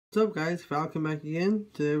What's up guys, welcome back again.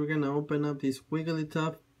 Today we're gonna open up this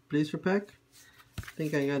Wigglytuff Blister pack. I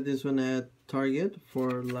think I got this one at Target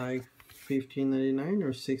for like $15.99 or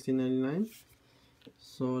 $16.99.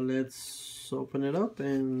 So let's open it up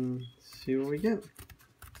and see what we get.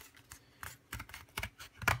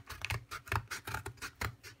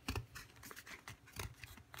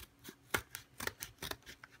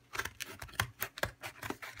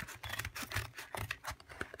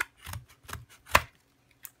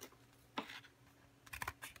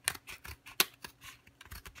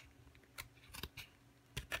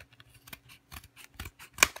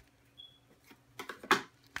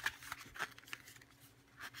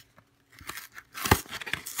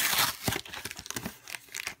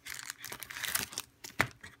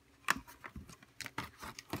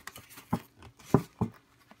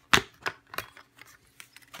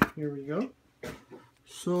 Here we go.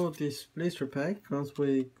 So this blister pack comes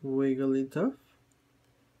with Wigglytuff,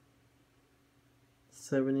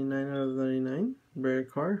 79 out of 99, rare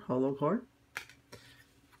card, hollow card.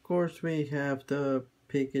 Of course we have the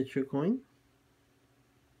Pikachu coin.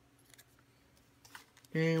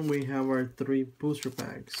 And we have our 3 booster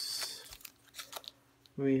packs.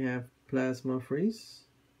 We have Plasma Freeze,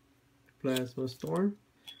 Plasma Storm,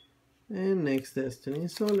 and Next Destiny.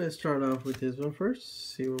 So let's start off with this one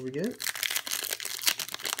first, see what we get.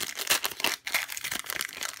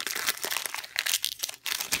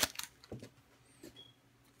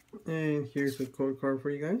 And here's the code card for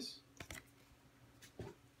you guys.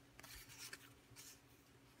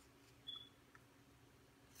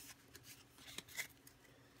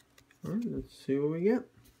 Alright, let's see what we get.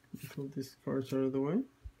 Put these cards out of the way.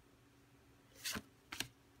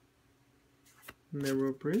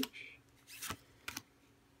 Narrow Bridge.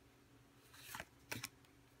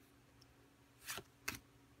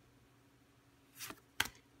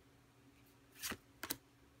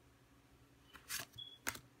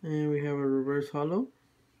 And we have a reverse hollow.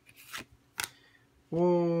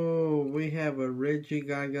 Whoa, we have a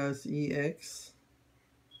Regigaga's EX.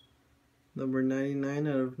 Number 99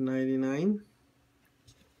 out of 99.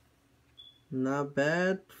 Not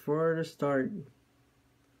bad for the start.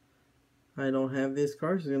 I don't have this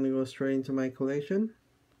card, so it's going to go straight into my collection.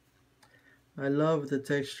 I love the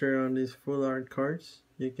texture on these full art cards.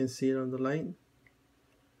 You can see it on the light.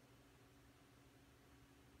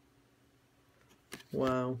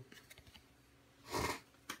 Wow.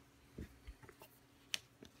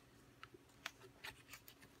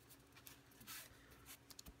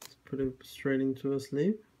 Let's put it straight into a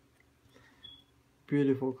sleeve.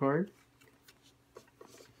 Beautiful card.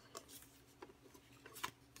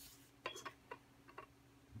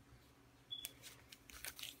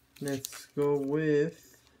 Let's go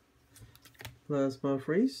with Plasma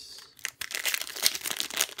Freeze.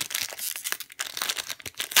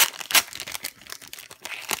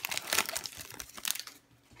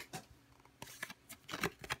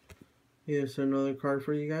 Here's another card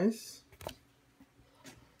for you guys.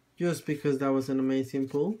 Just because that was an amazing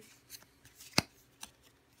pull.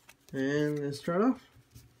 And let's start off.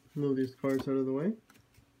 Move these cards out of the way.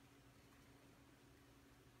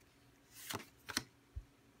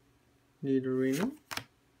 Arena,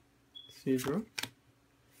 Cedra,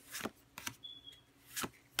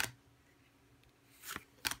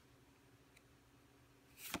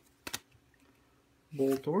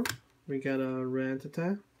 Voltor, we got a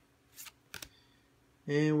Rattata,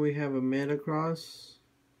 and we have a Metacross,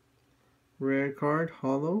 rare card,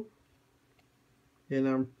 hollow, and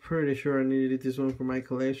I'm pretty sure I needed this one for my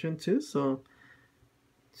collection too, so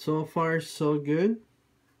far so good.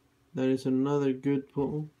 That is another good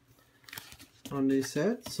pull on this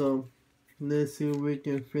set. So let's see if we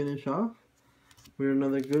can finish off with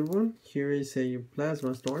another good one. Here is a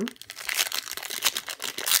Plasma Storm.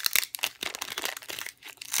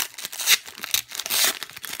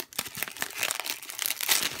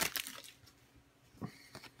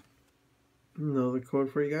 Another code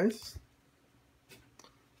for you guys.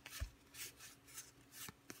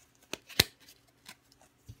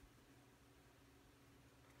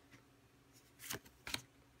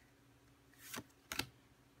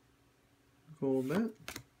 Golbat.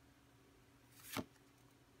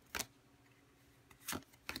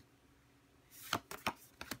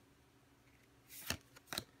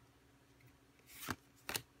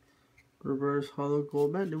 Reverse hollow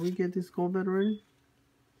Golbat. Did we get this Golbat already?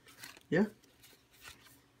 Yeah.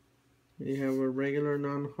 We have a regular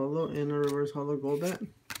non-hollow and a reverse hollow Golbat.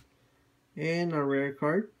 And a rare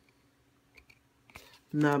card.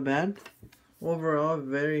 Not bad. Overall,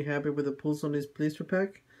 very happy with the pulls on this blister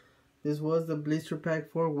pack. This was the blister pack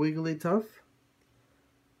for Wigglytuff.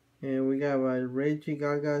 And we got a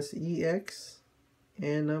Regigaga's EX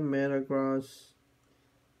and a Metagross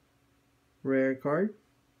rare card.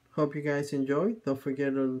 Hope you guys enjoy. Don't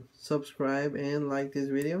forget to subscribe and like this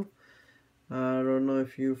video. I don't know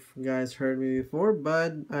if you guys heard me before,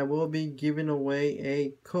 but I will be giving away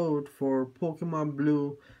a code for Pokemon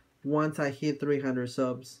Blue once I hit 300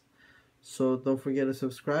 subs. So don't forget to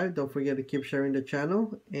subscribe. Don't forget to keep sharing the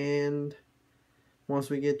channel. And once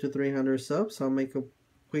we get to 300 subs, I'll make a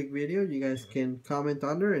quick video. You guys can comment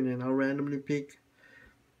under, and then I'll randomly pick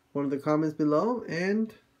one of the comments below,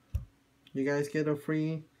 and you guys get a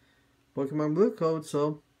free Pokemon Blue code.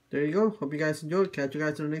 So there you go. Hope you guys enjoyed. Catch you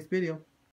guys in the next video.